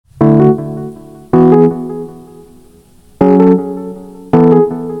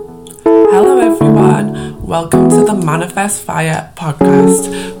Welcome to the Manifest Fire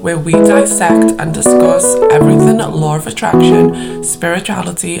podcast, where we dissect and discuss everything law of attraction,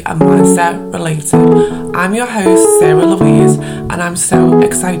 spirituality, and mindset related. I'm your host, Sarah Louise, and I'm so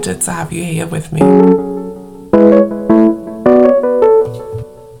excited to have you here with me.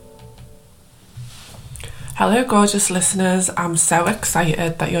 Hello gorgeous listeners, I'm so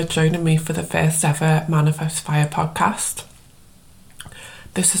excited that you're joining me for the first ever Manifest Fire podcast.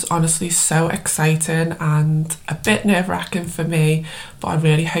 This is honestly so exciting and a bit nerve-wracking for me, but I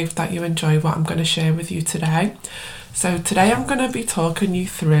really hope that you enjoy what I'm going to share with you today. So today I'm going to be talking you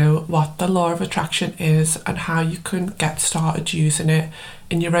through what the law of attraction is and how you can get started using it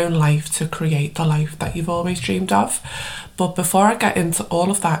in your own life to create the life that you've always dreamed of. But before I get into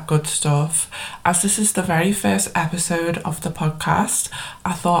all of that good stuff, as this is the very first episode of the podcast,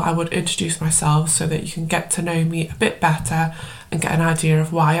 I thought I would introduce myself so that you can get to know me a bit better and get an idea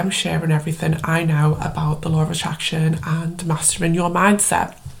of why I'm sharing everything I know about the law of attraction and mastering your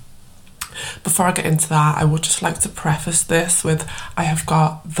mindset. Before I get into that, I would just like to preface this with I have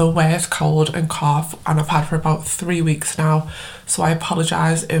got the worst cold and cough, and I've had for about 3 weeks now, so I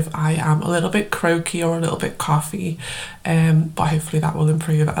apologise if I am a little bit croaky or a little bit coughy, but hopefully that will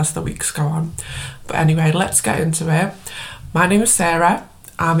improve as the weeks go on. But anyway, let's get into it. My name is Sarah.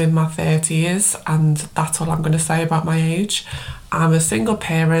 I'm in my 30s, and that's all I'm going to say about my age. I'm a single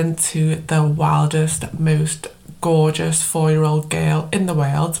parent to the wildest, most gorgeous 4-year-old girl in the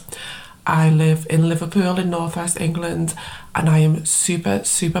world. I live in Liverpool in northwest England, and I am super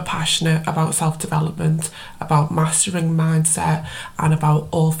passionate about self-development, about mastering mindset, and about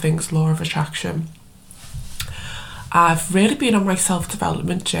all things law of attraction. I've really been on my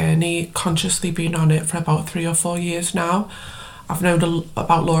self-development journey, consciously been on it for about 3 or 4 years now. I've known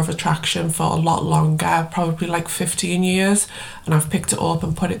about law of attraction for a lot longer, probably like 15 years, and I've picked it up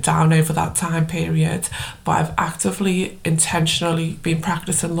and put it down over that time period. But I've actively, intentionally been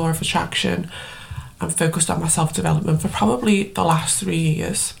practicing law of attraction and focused on my self-development for probably the last 3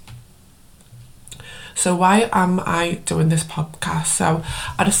 years. So why am I doing this podcast? So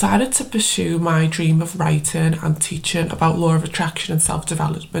I decided to pursue my dream of writing and teaching about law of attraction and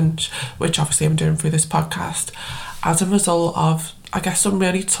self-development, which obviously I'm doing through this podcast, as a result of, I guess, some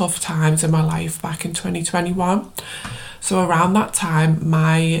really tough times in my life back in 2021. So around that time,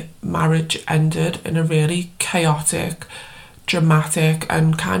 my marriage ended in a really chaotic, dramatic,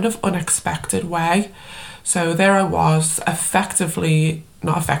 and kind of unexpected way. So there I was,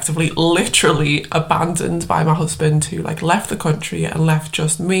 literally abandoned by my husband, who left the country and left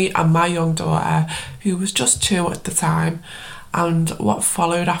just me and my young daughter, who was just 2 at the time. And what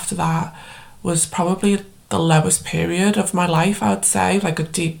followed after that was probably the lowest period of my life, I would say, like a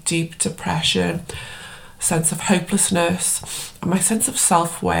deep depression, sense of hopelessness, and my sense of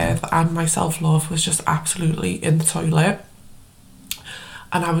self-worth and my self-love was just absolutely in the toilet.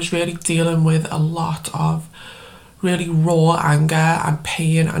 And I was really dealing with a lot of really raw anger and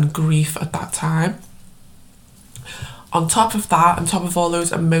pain and grief at that time. On top of that, on top of all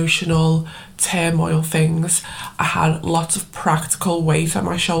those emotional turmoil things, I had lots of practical weight on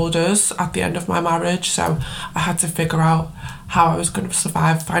my shoulders at the end of my marriage. So I had to figure out how I was going to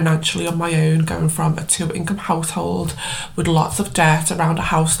survive financially on my own, going from a 2-income household with lots of debt around a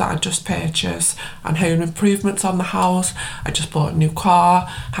house that I'd just purchased and home improvements on the house. I just bought a new car,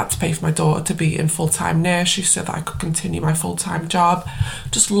 had to pay for my daughter to be in full-time nursery so that I could continue my full-time job.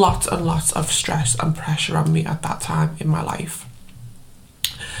 Just lots and lots of stress and pressure on me at that time in my life.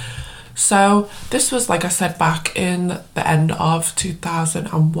 So this was, like I said, back in the end of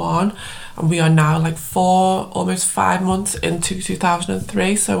 2001, and we are now almost 5 months into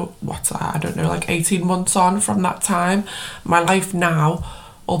 2003. So what's that? I don't know, 18 months on from that time. My life now,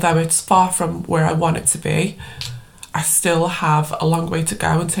 although it's far from where I want it to be, I still have a long way to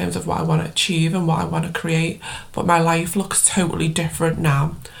go in terms of what I want to achieve and what I want to create, but my life looks totally different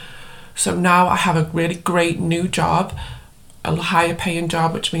now. So now I have a really great new job, a higher paying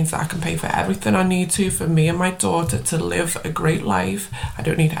job, which means that I can pay for everything I need to for me and my daughter to live a great life. I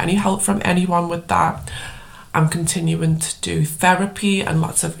don't need any help from anyone with that. I'm continuing to do therapy and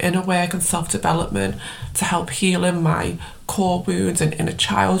lots of inner work and self-development to help healing my core wounds and inner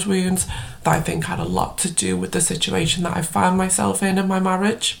child wounds that I think had a lot to do with the situation that I found myself in my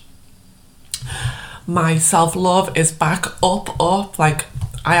marriage. My self-love is back up.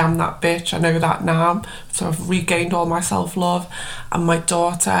 I am that bitch, I know that now. So I've regained all my self-love, and my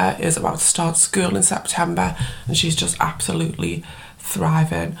daughter is about to start school in September, and she's just absolutely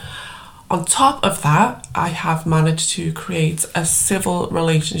thriving. On top of that, I have managed to create a civil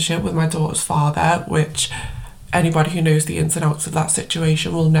relationship with my daughter's father, which anybody who knows the ins and outs of that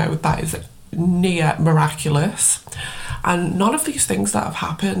situation will know that is near miraculous. And none of these things that have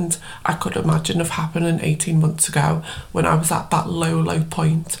happened, I could imagine have happened 18 months ago when I was at that low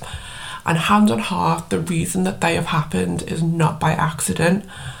point. And hand on heart, the reason that they have happened is not by accident.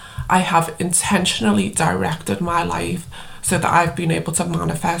 I have intentionally directed my life so that I've been able to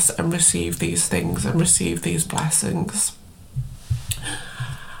manifest and receive these things and receive these blessings.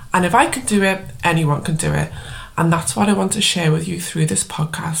 And if I can do it, anyone can do it. And that's what I want to share with you through this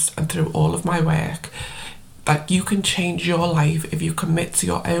podcast and through all of my work. That you can change your life if you commit to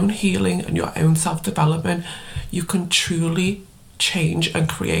your own healing and your own self-development. You can truly change and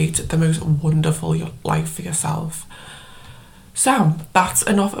create the most wonderful life for yourself. So that's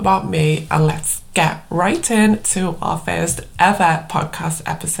enough about me, and let's get right into our first ever podcast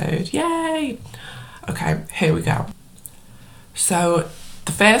episode. Yay! Okay, here we go. So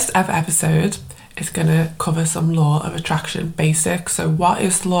the first ever episode is going to cover some law of attraction basics. So what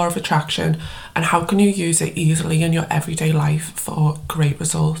is the law of attraction and how can you use it easily in your everyday life for great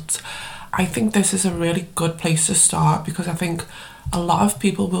results? I think this is a really good place to start because I think a lot of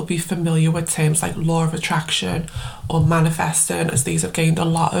people will be familiar with terms like law of attraction or manifesting, as these have gained a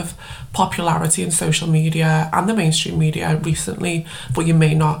lot of popularity in social media and the mainstream media recently, but you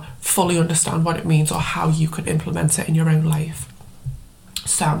may not fully understand what it means or how you can implement it in your own life.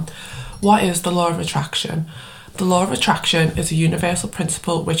 So, what is the law of attraction? The law of attraction is a universal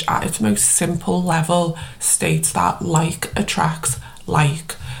principle which at its most simple level states that like attracts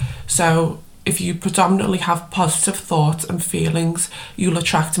like. So if you predominantly have positive thoughts and feelings, you'll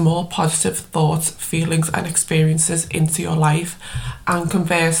attract more positive thoughts, feelings and experiences into your life. And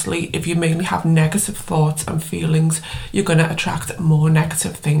conversely, if you mainly have negative thoughts and feelings, you're going to attract more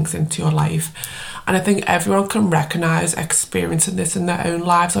negative things into your life. And I think everyone can recognise experiencing this in their own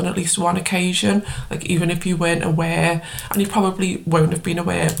lives on at least one occasion. Like even if you weren't aware, and you probably won't have been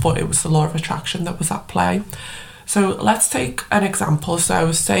aware, but it was the law of attraction that was at play. So let's take an example.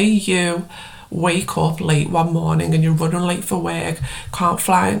 So say you wake up late one morning and you're running late for work, can't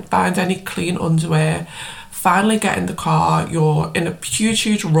find any clean underwear, finally get in the car, you're in a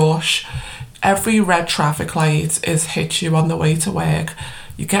huge rush, every red traffic light is hit you on the way to work.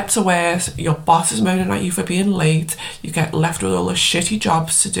 You get to work, your boss is moaning at you for being late, you get left with all the shitty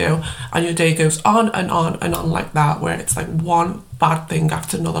jobs to do, and your day goes on and on and on like that, where it's like one bad thing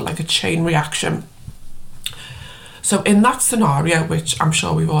after another, like a chain reaction. So in that scenario, which I'm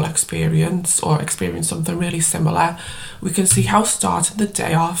sure we've all experienced or experienced something really similar, we can see how starting the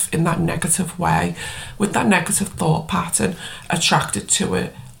day off in that negative way, with that negative thought pattern, attracted to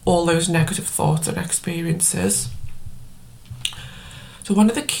it all those negative thoughts and experiences. So one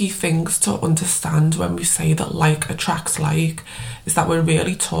of the key things to understand when we say that like attracts like is that we're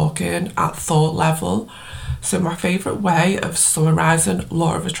really talking at thought level. So my favourite way of summarising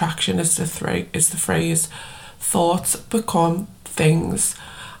law of attraction is the phrase thoughts become things.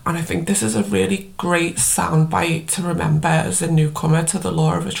 And I think this is a really great soundbite to remember as a newcomer to the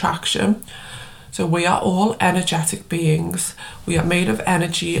law of attraction. So we are all energetic beings. We are made of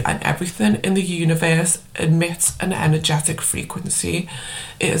energy, and everything in the universe emits an energetic frequency.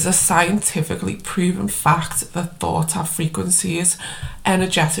 It is a scientifically proven fact that thoughts have frequencies,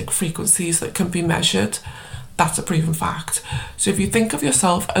 energetic frequencies that can be measured. That's a proven fact. So if you think of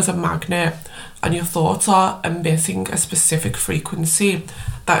yourself as a magnet and your thoughts are emitting a specific frequency,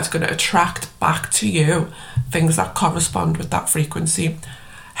 that is going to attract back to you things that correspond with that frequency.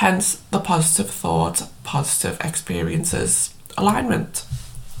 Hence the positive thought, positive experiences alignment.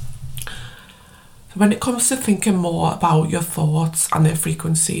 So when it comes to thinking more about your thoughts and their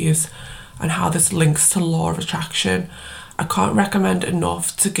frequencies and how this links to law of attraction, I can't recommend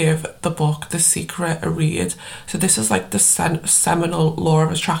enough to give the book The Secret a read. So this is like the seminal law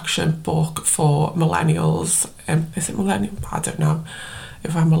of attraction book for millennials. Is it millennial? I don't know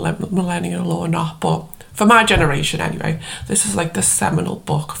if I'm a millennial or not, but for my generation anyway, this is like the seminal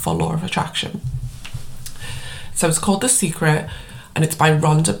book for law of attraction. So it's called The Secret and it's by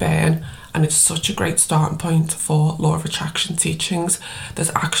Rhonda Byrne, and it's such a great starting point for law of attraction teachings.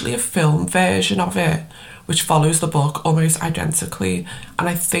 There's actually a film version of it which follows the book almost identically, and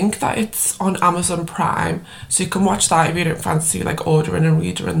I think that it's on Amazon Prime, so you can watch that if you don't fancy like ordering and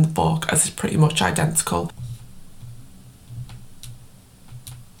reading the book, as it's pretty much identical.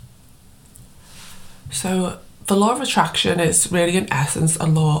 So the law of attraction is really in essence a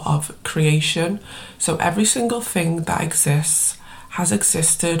law of creation. So every single thing that exists, has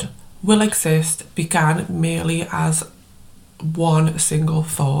existed, will exist, began merely as one single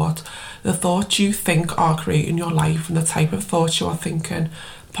thought. The thoughts you think are creating your life, and the type of thoughts you are thinking,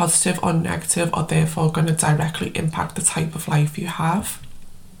 positive or negative, are therefore going to directly impact the type of life you have.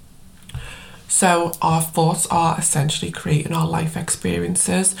 So our thoughts are essentially creating our life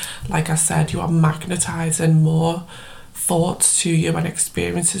experiences. Like I said, you are magnetizing more thoughts to you and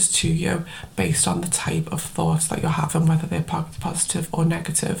experiences to you based on the type of thoughts that you're having, whether they're positive or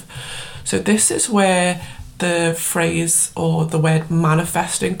negative. So this is where the phrase or the word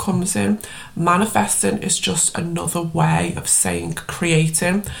manifesting comes in. Manifesting is just another way of saying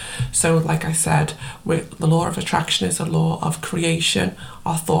creating. So like I said, the law of attraction is a law of creation.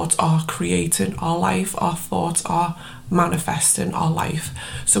 Our thoughts are creating our life. Our thoughts are manifesting our life.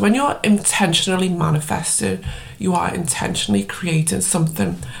 So when you're intentionally manifesting, you are intentionally creating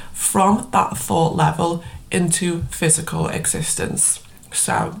something from that thought level into physical existence.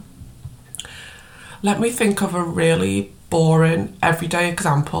 So let me think of a really boring everyday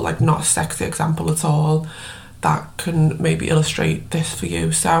example, like not a sexy example at all, that can maybe illustrate this for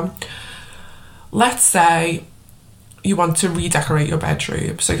you. So let's say you want to redecorate your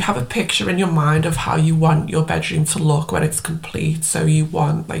bedroom. So you have a picture in your mind of how you want your bedroom to look when it's complete. So you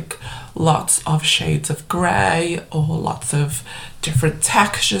want like lots of shades of grey or lots of different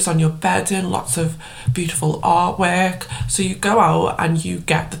textures on your bedding, lots of beautiful artwork. So you go out and you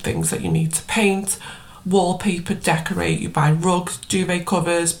get the things that you need to paint, wallpaper, decorate, you buy rugs, duvet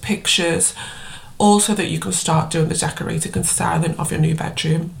covers, pictures, all so that you can start doing the decorating and styling of your new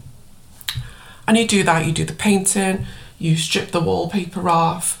bedroom. And you do that, you do the painting, you strip the wallpaper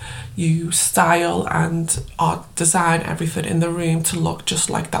off, you style and art design everything in the room to look just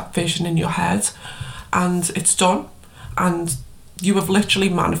like that vision in your head, and it's done. And you have literally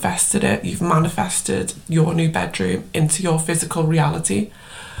manifested it. You've manifested your new bedroom into your physical reality.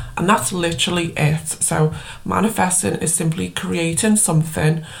 And that's literally it. So manifesting is simply creating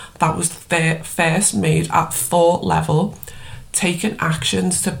something that was first made at thought level, taking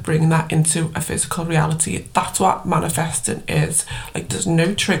actions to bring that into a physical reality. That's what manifesting is. Like, there's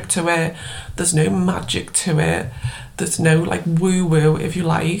no trick to it, there's no magic to it, there's no like woo-woo, if you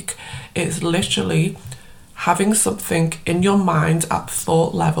like. It's literally having something in your mind at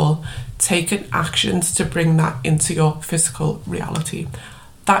thought level, taking actions to bring that into your physical reality.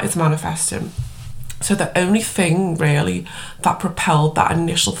 That is manifesting. So the only thing really that propelled that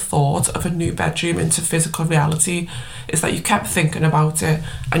initial thought of a new bedroom into physical reality is that you kept thinking about it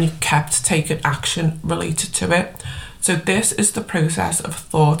and you kept taking action related to it. So this is the process of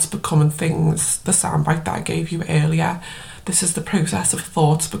thoughts becoming things, the soundbite that I gave you earlier. This is the process of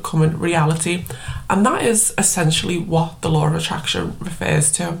thoughts becoming reality. And that is essentially what the law of attraction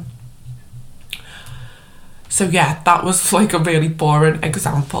refers to. So yeah, that was like a really boring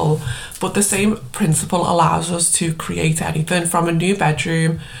example, but the same principle allows us to create anything from a new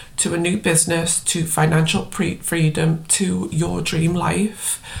bedroom to a new business to financial freedom to your dream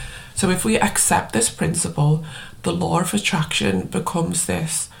life. So if we accept this principle, the law of attraction becomes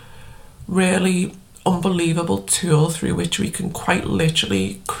this really unbelievable tool through which we can quite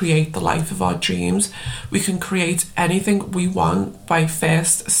literally create the life of our dreams. We can create anything we want by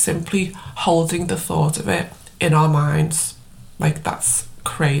first simply holding the thought of it in our minds. Like, that's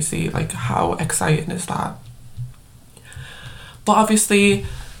crazy. Like, how exciting is that? But obviously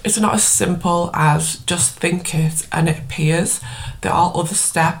it's not as simple as just think it and it appears. There are other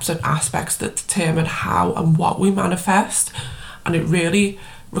steps and aspects that determine how and what we manifest, and it really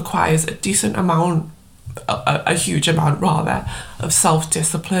requires a decent amount, a huge amount rather, of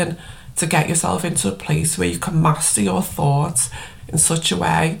self-discipline to get yourself into a place where you can master your thoughts in such a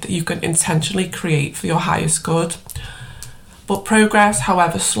way that you can intentionally create for your highest good. But progress,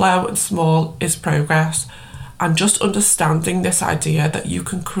 however slow and small, is progress. And just understanding this idea that you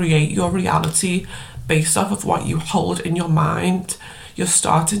can create your reality based off of what you hold in your mind, you're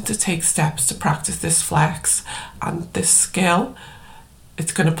starting to take steps to practice this flex and this skill.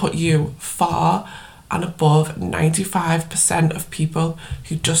 It's going to put you far and above 95% of people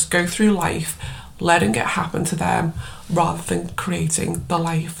who just go through life letting it happen to them rather than creating the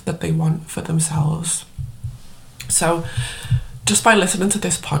life that they want for themselves. So just by listening to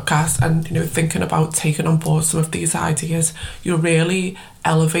this podcast and, thinking about taking on board some of these ideas, you're really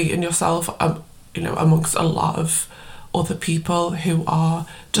elevating yourself, amongst a lot of other people who are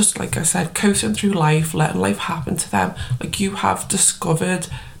just, like I said, coasting through life, letting life happen to them. Like, you have discovered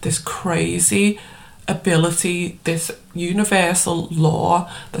this crazy ability, this universal law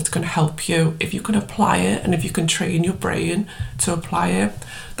that's going to help you if you can apply it, and if you can train your brain to apply it,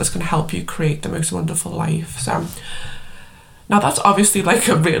 that's going to help you create the most wonderful life. So now that's obviously like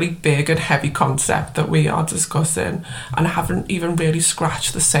a really big and heavy concept that we are discussing, and I haven't even really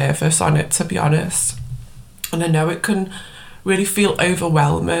scratched the surface on it, to be honest. And I know it can really feel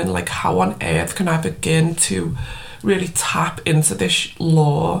overwhelming, like how on earth can I begin to really tap into this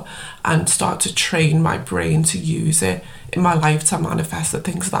law and start to train my brain to use it in my life to manifest the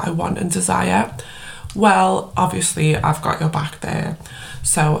things that I want and desire? Well, obviously I've got your back there.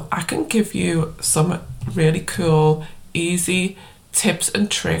 So I can give you some really cool, easy tips and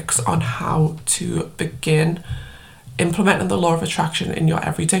tricks on how to begin implementing the law of attraction in your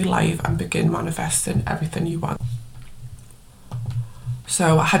everyday life and begin manifesting everything you want.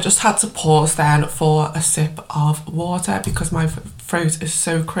 So I just had to pause then for a sip of water because my throat is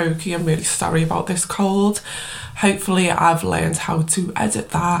so croaky. I'm really sorry about this cold. Hopefully I've learned how to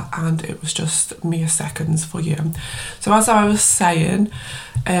edit that and it was just mere seconds for you. So as I was saying,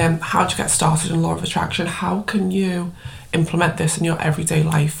 how to get started in law of attraction, how can you implement this in your everyday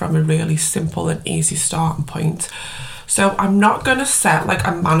life from a really simple and easy starting point? So I'm not going to set like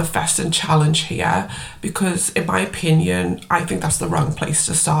a manifesting challenge here because in my opinion, I think that's the wrong place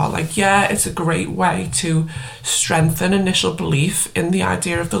to start. Like, yeah, it's a great way to strengthen initial belief in the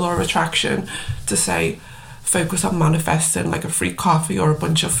idea of the law of attraction, to say, focus on manifesting like a free coffee or a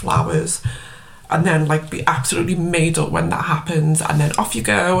bunch of flowers and then like be absolutely made up when that happens, and then off you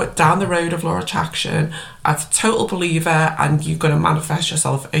go down the road of law of attraction as a total believer, and you're going to manifest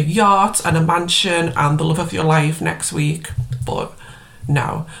yourself a yacht and a mansion and the love of your life next week. But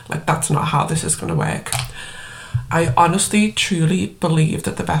no, like that's not how this is going to work. I honestly truly believe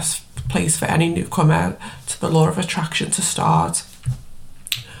that the best place for any newcomer to the law of attraction to start,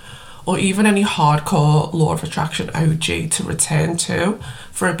 or even any hardcore law of attraction OG to return to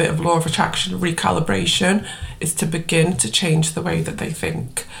for a bit of law of attraction recalibration, is to begin to change the way that they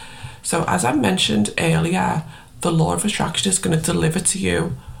think. So as I mentioned earlier, the law of attraction is going to deliver to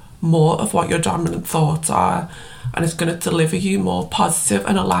you more of what your dominant thoughts are, and it's going to deliver you more positive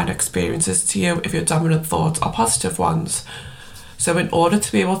and aligned experiences to you if your dominant thoughts are positive ones. So in order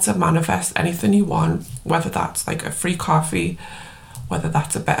to be able to manifest anything you want, whether that's like a free coffee, whether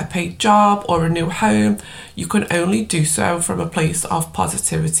that's a better paid job or a new home, you can only do so from a place of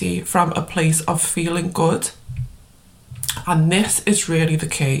positivity, from a place of feeling good. And this is really the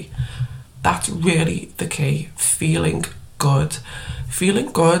key. That's really the key, feeling good.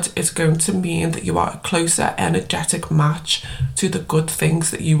 Feeling good is going to mean that you are a closer energetic match to the good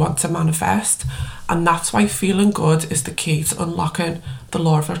things that you want to manifest. And that's why feeling good is the key to unlocking the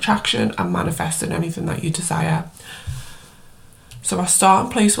law of attraction and manifesting anything that you desire. So our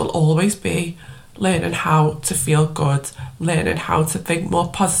starting place will always be learning how to feel good, learning how to think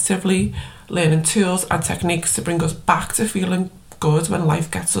more positively, learning tools and techniques to bring us back to feeling good when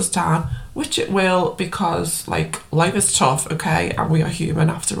life gets us down, which it will, because like life is tough, okay, and we are human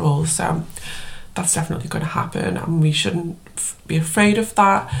after all. So that's definitely going to happen and we shouldn't be afraid of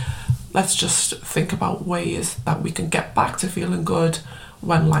that. Let's just think about ways that we can get back to feeling good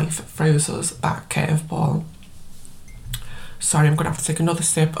when life throws us that curveball. Sorry, I'm going to have to take another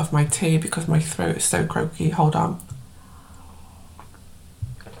sip of my tea because my throat is so croaky. Hold on.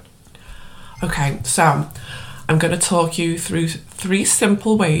 Okay, so I'm going to talk you through 3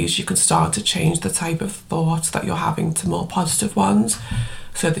 simple ways you can start to change the type of thoughts that you're having to more positive ones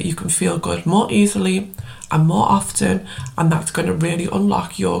so that you can feel good more easily and more often, and that's going to really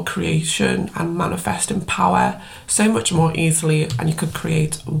unlock your creation and manifesting power so much more easily, and you can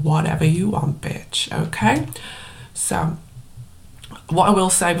create whatever you want, bitch, okay? So what I will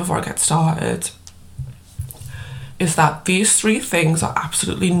say before I get started is that these 3 things are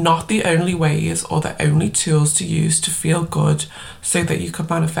absolutely not the only ways or the only tools to use to feel good so that you can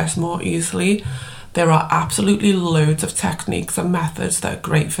manifest more easily. There are absolutely loads of techniques and methods that are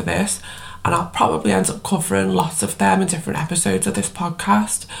great for this, and I'll probably end up covering lots of them in different episodes of this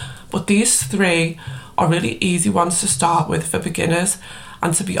podcast. But these 3 are really easy ones to start with for beginners,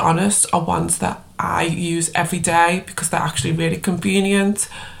 and to be honest, are ones that I use every day because they're actually really convenient.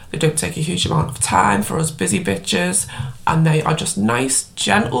 They don't take a huge amount of time for us busy bitches, and they are just nice,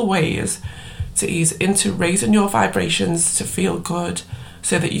 gentle ways to ease into raising your vibrations to feel good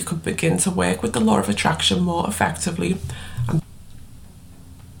so that you can begin to work with the law of attraction more effectively.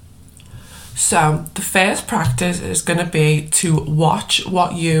 So the first practice is going to be to watch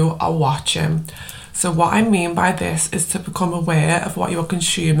what you are watching. So what I mean by this is to become aware of what you're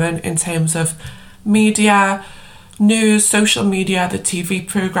consuming in terms of media, news, social media, the TV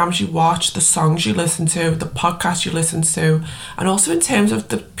programs you watch, the songs you listen to, the podcasts you listen to, and also in terms of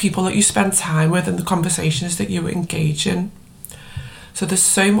the people that you spend time with and the conversations that you engage in. So there's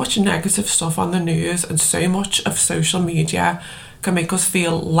so much negative stuff on the news, and so much of social media can make us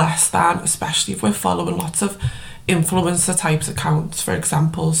feel less than, especially if we're following lots of influencer types accounts, for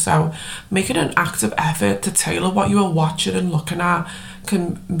example. So making an active effort to tailor what you are watching and looking at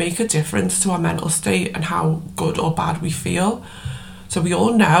can make a difference to our mental state and how good or bad we feel. So we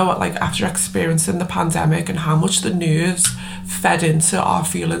all know, like, after experiencing the pandemic and how much the news fed into our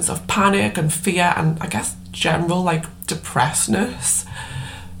feelings of panic and fear and, I guess, general, like, depressedness,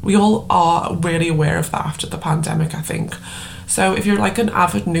 we all are really aware of that after the pandemic, I think. So if you're like an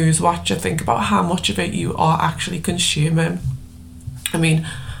avid news watcher, think about how much of it you are actually consuming. I mean,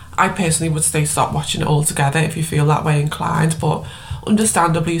 I personally would say stop watching it altogether if you feel that way inclined, but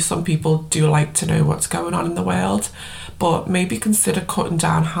understandably some people do like to know what's going on in the world. But maybe consider cutting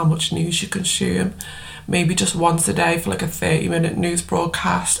down how much news you consume. Maybe just once a day for like a 30-minute news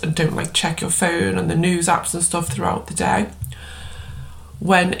broadcast, and don't like check your phone and the news apps and stuff throughout the day.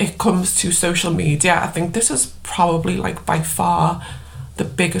 When it comes to social media, I think this is probably like by far the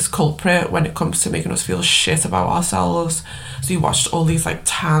biggest culprit when it comes to making us feel shit about ourselves. So you watched all these like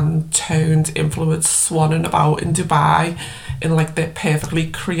tan-toned influencers swanning about in Dubai in like their perfectly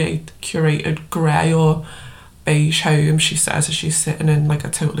curated grey or beige home, she says, as she's sitting in like a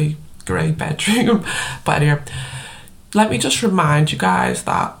totally grey bedroom. But anyway, let me just remind you guys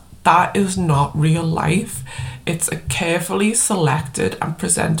that that is not real life. It's a carefully selected and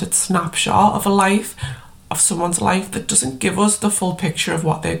presented snapshot of a life, of someone's life, that doesn't give us the full picture of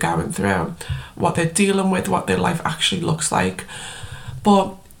what they're going through, what they're dealing with, what their life actually looks like.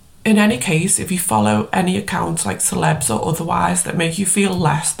 But in any case, if you follow any accounts like celebs or otherwise that make you feel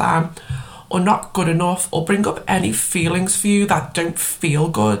less than or not good enough or bring up any feelings for you that don't feel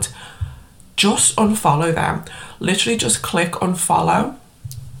good, just unfollow them. Literally just click unfollow.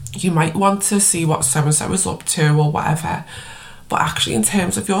 You might want to see what so-and-so is up to or whatever, but actually in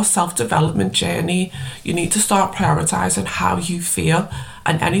terms of your self-development journey, you need to start prioritising how you feel,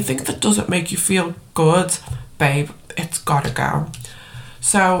 and anything that doesn't make you feel good, babe, it's gotta go.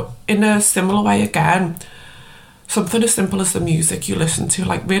 So in a similar way again, something as simple as the music you listen to,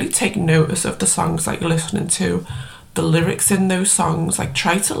 like really take notice of the songs that you're listening to, the lyrics in those songs. Like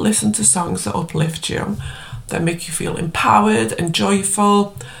try to listen to songs that uplift you, that make you feel empowered and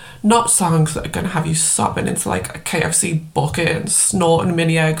joyful, not songs that are going to have you sobbing into like a KFC bucket and snorting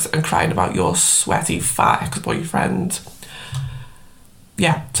mini eggs and crying about your sweaty fat ex-boyfriend.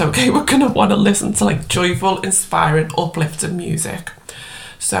 Yeah, it's okay, we're going to want to listen to like joyful, inspiring, uplifting music.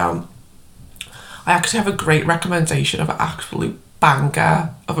 So I actually have a great recommendation of an absolute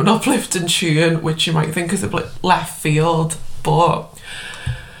banger of an uplifting tune, which you might think is a bit left field, but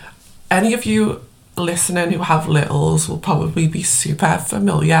any of you listening who have littles will probably be super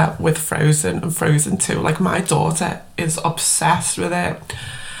familiar with Frozen and Frozen 2. Like my daughter is obsessed with it,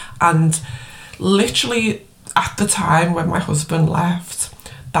 and literally at the time when my husband left,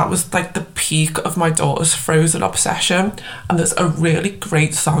 that was like the peak of my daughter's Frozen obsession. And there's a really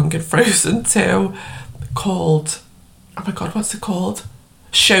great song in Frozen 2 called, oh my god, what's it called?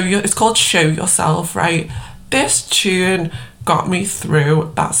 It's called Show Yourself, right? This tune got me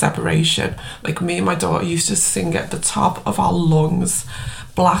through that separation. Like me and my daughter used to sing at the top of our lungs,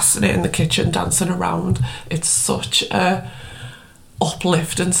 blasting it in the kitchen, dancing around. It's such a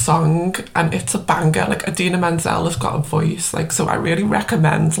uplifting song, and it's a banger. Like Idina Menzel has got a voice, like, so I really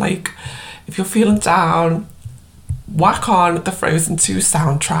recommend, like, if you're feeling down, whack on the Frozen 2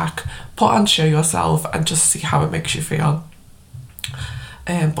 soundtrack, put on Show Yourself, and just see how it makes you feel.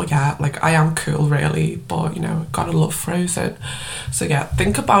 But yeah, like I am cool really, but you know, gotta love Frozen. So yeah,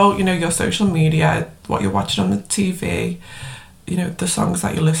 think about, you know, your social media, what you're watching on the TV, you know, the songs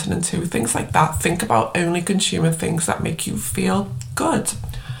that you're listening to, things like that. Think about only consuming things that make you feel good.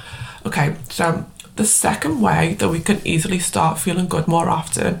 Okay, so the second way that we can easily start feeling good more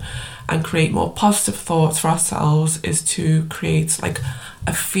often and create more positive thoughts for ourselves is to create like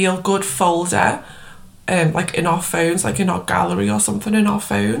a feel-good folder, like in our phones, like in our gallery or something in our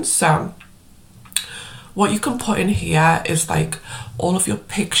phones. So what you can put in here is like all of your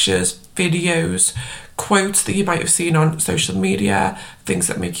pictures, videos, quotes that you might have seen on social media, things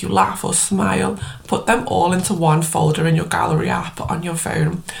that make you laugh or smile. Put them all into one folder in your gallery app on your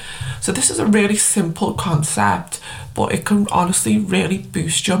phone. So this is a really simple concept, but it can honestly really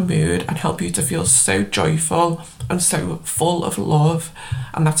boost your mood and help you to feel so joyful and so full of love.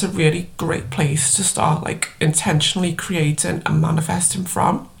 And that's a really great place to start like intentionally creating and manifesting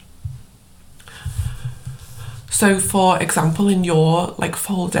from. So for example, in your like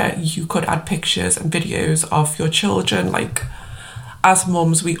folder, you could add pictures and videos of your children. Like as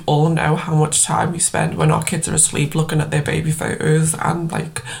mums, we all know how much time we spend when our kids are asleep looking at their baby photos and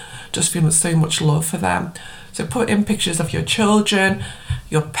like just feeling so much love for them. So put in pictures of your children,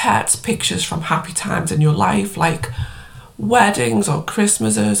 your pets, pictures from happy times in your life, like weddings or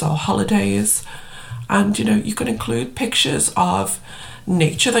Christmases or holidays. And you know, you can include pictures of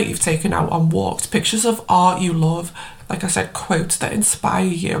nature that you've taken out on walks, pictures of art you love, like I said, quotes that inspire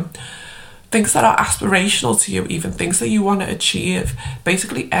you, things that are aspirational to you, even things that you want to achieve,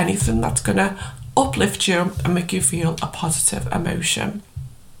 basically anything that's going to uplift you and make you feel a positive emotion.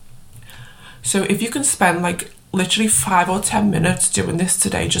 So if you can spend like literally 5 or 10 minutes doing this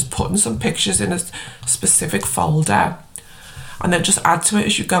today, just putting some pictures in a specific folder and then just add to it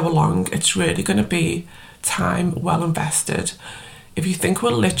as you go along, it's really going to be time well invested. If you think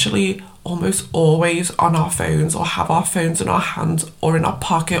we're literally almost always on our phones or have our phones in our hands or in our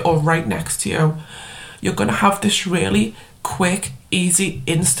pocket or right next to you, you're going to have this really quick, easy,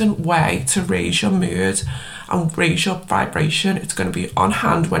 instant way to raise your mood and raise your vibration. It's going to be on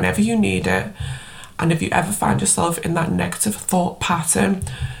hand whenever you need it. And if you ever find yourself in that negative thought pattern,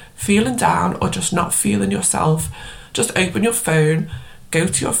 feeling down or just not feeling yourself, just open your phone, go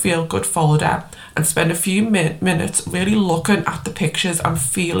to your feel good folder and spend a few minutes really looking at the pictures and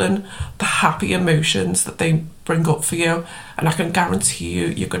feeling the happy emotions that they bring up for you. And I can guarantee you,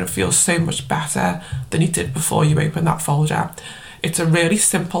 you're going to feel so much better than you did before you opened that folder. It's a really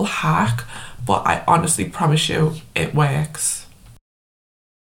simple hack, but I honestly promise you it works.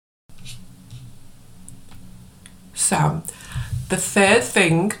 So, the third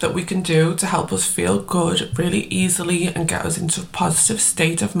thing that we can do to help us feel good really easily and get us into a positive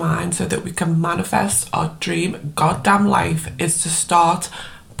state of mind so that we can manifest our dream goddamn life is to start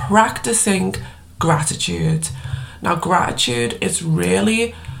practicing gratitude. Now, gratitude is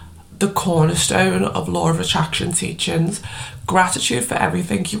really the cornerstone of Law of Attraction teachings. Gratitude for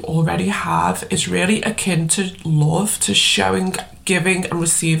everything you already have is really akin to love, to showing, giving and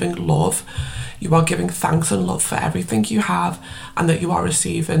receiving love. You are giving thanks and love for everything you have and that you are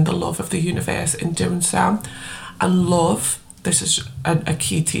receiving the love of the universe in doing so. And love, this is a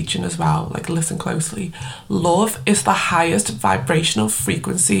key teaching as well, like listen closely. Love is the highest vibrational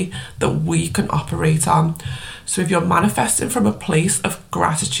frequency that we can operate on. So if you're manifesting from a place of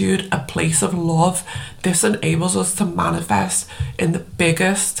gratitude, a place of love, this enables us to manifest in the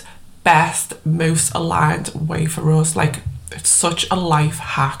biggest, best, most aligned way for us. Like, it's such a life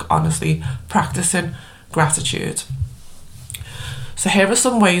hack, honestly, practicing gratitude. So here are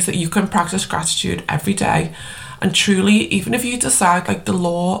some ways that you can practice gratitude every day. And truly, even if you decide like the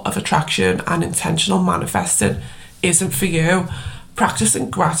law of attraction and intentional manifesting isn't for you, practicing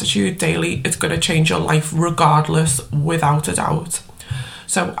gratitude daily is going to change your life regardless, without a doubt.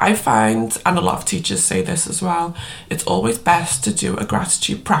 So I find, and a lot of teachers say this as well, it's always best to do a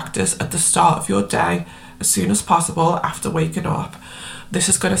gratitude practice at the start of your day as soon as possible after waking up. This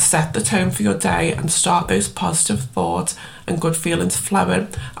is going to set the tone for your day and start those positive thoughts and good feelings flowing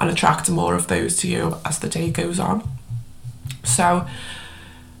and attract more of those to you as the day goes on. So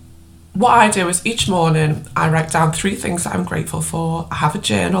what I do is each morning I write down 3 things that I'm grateful for. I have a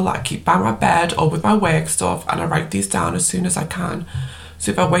journal that I keep by my bed or with my work stuff, and I write these down as soon as I can.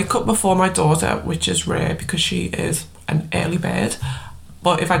 So if I wake up before my daughter, which is rare because she is an early bird,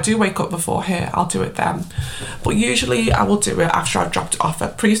 but if I do wake up before her, I'll do it then. But usually I will do it after I've dropped off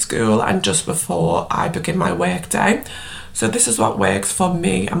at preschool and just before I begin my work day. So this is what works for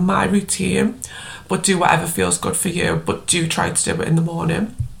me and my routine, but do whatever feels good for you, but do try to do it in the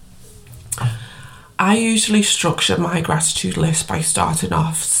morning. I usually structure my gratitude list by starting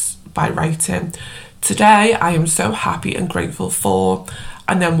off by writing, today I am so happy and grateful for,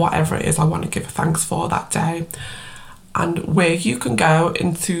 and then whatever it is I want to give thanks for that day. And where you can go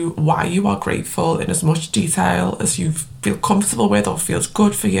into why you are grateful in as much detail as you feel comfortable with or feels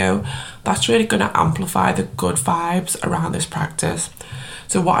good for you, that's really going to amplify the good vibes around this practice.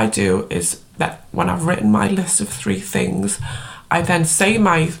 So what I do is that when I've written my list of 3 things, I then say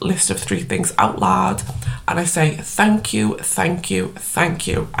my list of 3 things out loud and I say thank you, thank you, thank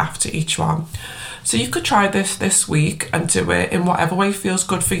you after each one. So you could try this week and do it in whatever way feels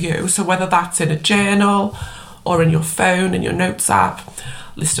good for you. So whether that's in a journal or in your phone, in your notes app,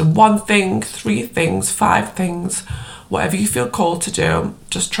 listing 1 thing, 3 things, 5 things, whatever you feel called to do,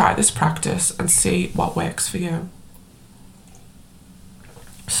 just try this practice and see what works for you.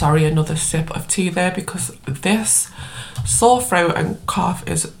 Sorry, another sip of tea there because this sore throat and cough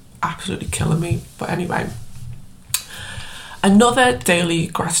is absolutely killing me. But anyway, another daily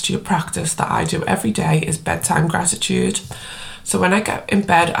gratitude practice that I do every day is bedtime gratitude. So when I get in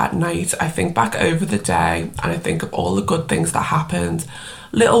bed at night, I think back over the day and I think of all the good things that happened,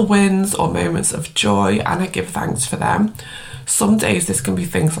 little wins or moments of joy, and I give thanks for them. Some days this can be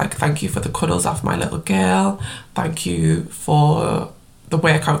things like thank you for the cuddles off my little girl, thank you for the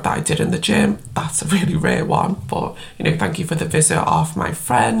workout that I did in the gym. That's a really rare one, but thank you for the visit of my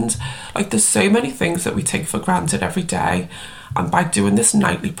friend. Like, there's so many things that we take for granted every day, And by doing this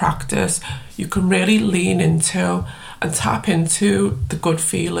nightly practice, you can really lean into and tap into the good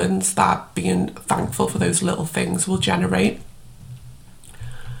feelings that being thankful for those little things will generate.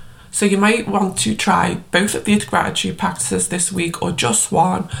 So you might want to try both of these gratitude practices this week, or just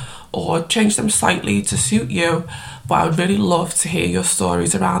one, or change them slightly to suit you. But I would really love to hear your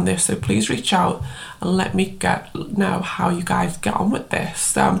stories around this, so please reach out and let me know how you guys get on with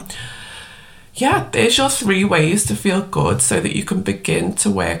this. Yeah, there's your 3 ways to feel good so that you can begin to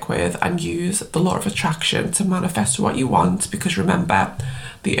work with and use the law of attraction to manifest what you want. Because remember,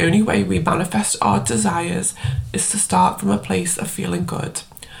 the only way we manifest our desires is to start from a place of feeling good.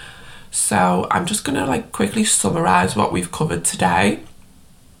 So I'm just going to quickly summarize what we've covered today,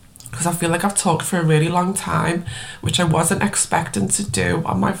 because I feel like I've talked for a really long time, which I wasn't expecting to do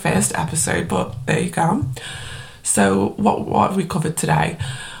on my first episode, but there you go. So what have we covered today?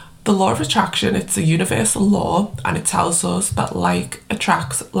 The law of attraction, it's a universal law, and it tells us that like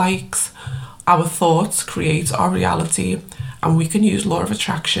attracts likes. Our thoughts create our reality, and we can use law of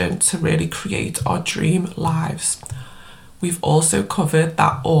attraction to really create our dream lives. We've also covered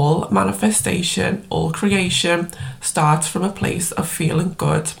that all manifestation, all creation starts from a place of feeling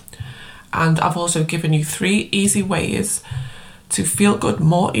good. And I've also given you 3 easy ways to feel good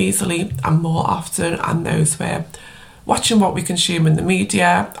more easily and more often, and those were watching what we consume in the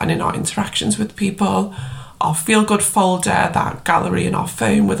media and in our interactions with people, our feel-good folder, that gallery in our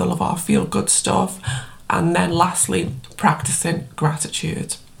phone with all of our feel-good stuff, and then lastly, practicing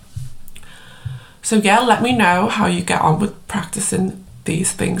gratitude. So yeah, let me know how you get on with practicing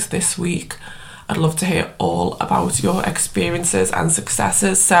these things this week. I'd love to hear all about your experiences and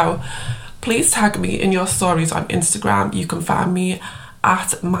successes. So please tag me in your stories on Instagram. You can find me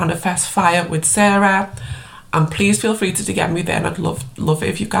at Manifest Fire with Sarah. And please feel free to DM me there. And I'd love it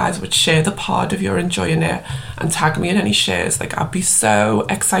if you guys would share the pod if you're enjoying it, and tag me in any shares. I'd be so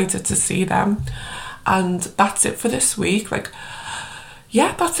excited to see them. And that's it for this week.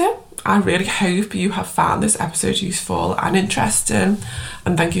 Yeah, that's it. I really hope you have found this episode useful and interesting.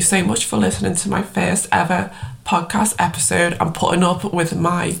 And thank you so much for listening to my first ever podcast episode and putting up with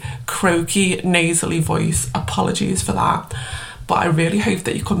my croaky, nasally voice. Apologies for that. But I really hope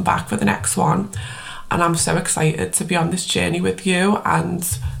that you come back for the next one. And I'm so excited to be on this journey with you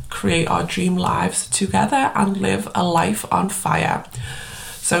and create our dream lives together and live a life on fire.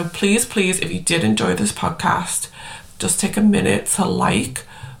 So please, if you did enjoy this podcast, just take a minute to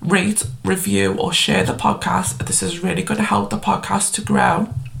rate, review, or share the podcast. This is really going to help the podcast to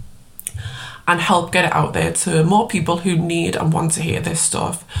grow and help get it out there to more people who need and want to hear this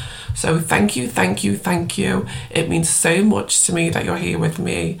stuff. So thank you. It means so much to me that you're here with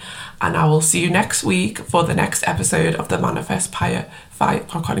me. And I will see you next week for the next episode of the Manifest Fire. I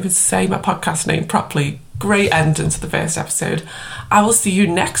can't even say my podcast name properly. Great ending to the first episode. I will see you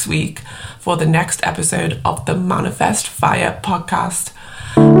next week for the next episode of the Manifest Fire podcast.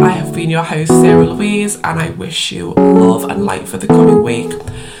 I have been your host, Sarah Louise, and I wish you love and light for the coming week.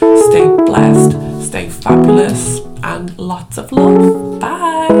 Stay blessed, stay fabulous, and lots of love.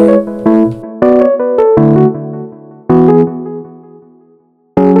 Bye.